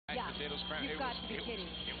potato scramble. You've got to be kidding.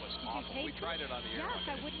 It was Did awful. You We tried it on the air. Yes,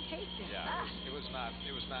 I wouldn't taste it. Yeah, it was not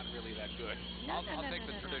really that good. No, I'll take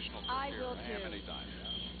the traditional turkey. I will too. Ham anytime. Yeah.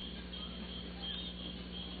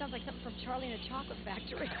 Sounds like something from Charlie and the Chocolate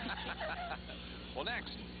Factory. Well,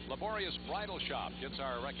 next, Laborious Bridal Shop gets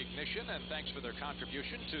our recognition and thanks for their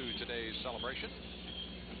contribution to today's celebration.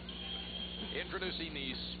 Introducing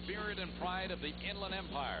the spirit and pride of the Inland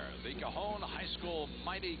Empire, the Cajon High School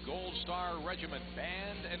Mighty Gold Star Regiment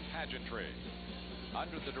Band and Pageantry.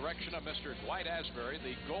 Under the direction of Mr. Dwight Asbury,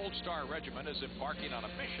 the Gold Star Regiment is embarking on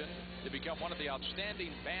a mission to become one of the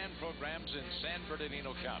outstanding band programs in San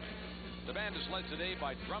Bernardino County. The band is led today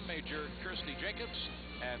by Drum Major Kirsty Jacobs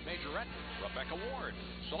and Majorette Rebecca Ward.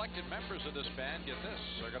 Selected members of this band, get this,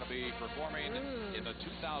 are going to be performing in the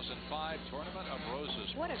 2005 Tournament of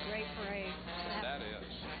Roses. What a great parade. That is.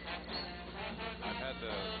 I've had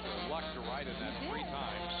the luck to ride in that 3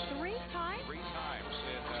 times. 3 times? 3 times.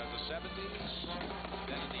 In the 70s,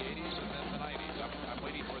 then in the 80s, and then the 90s. I'm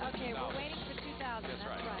waiting for the 2000s. Okay, we're waiting for 2000. That's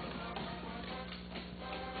right.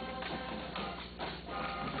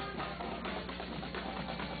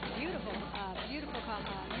 Beautiful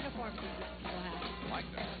uniforms these people have. I like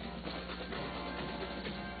that.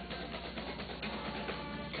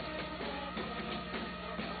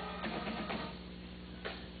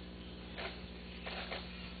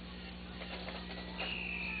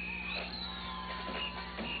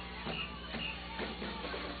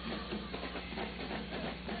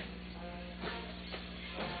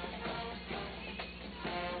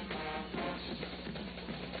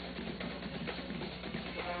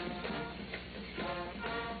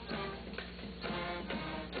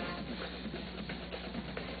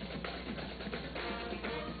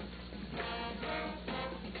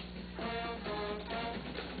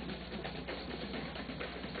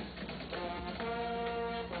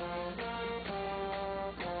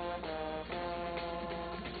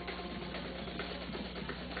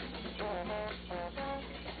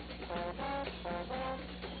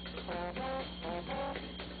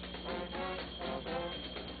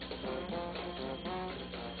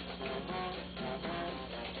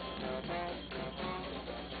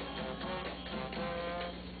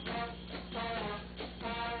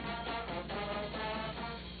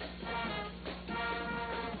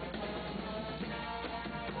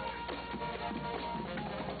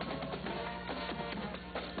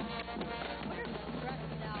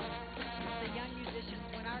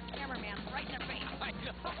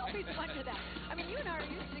 Wonder that. I mean, you and I are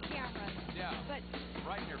used to cameras. Yeah. But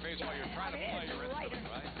right in your face while you're trying to play your instrument,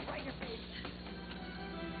 right? Right in your face.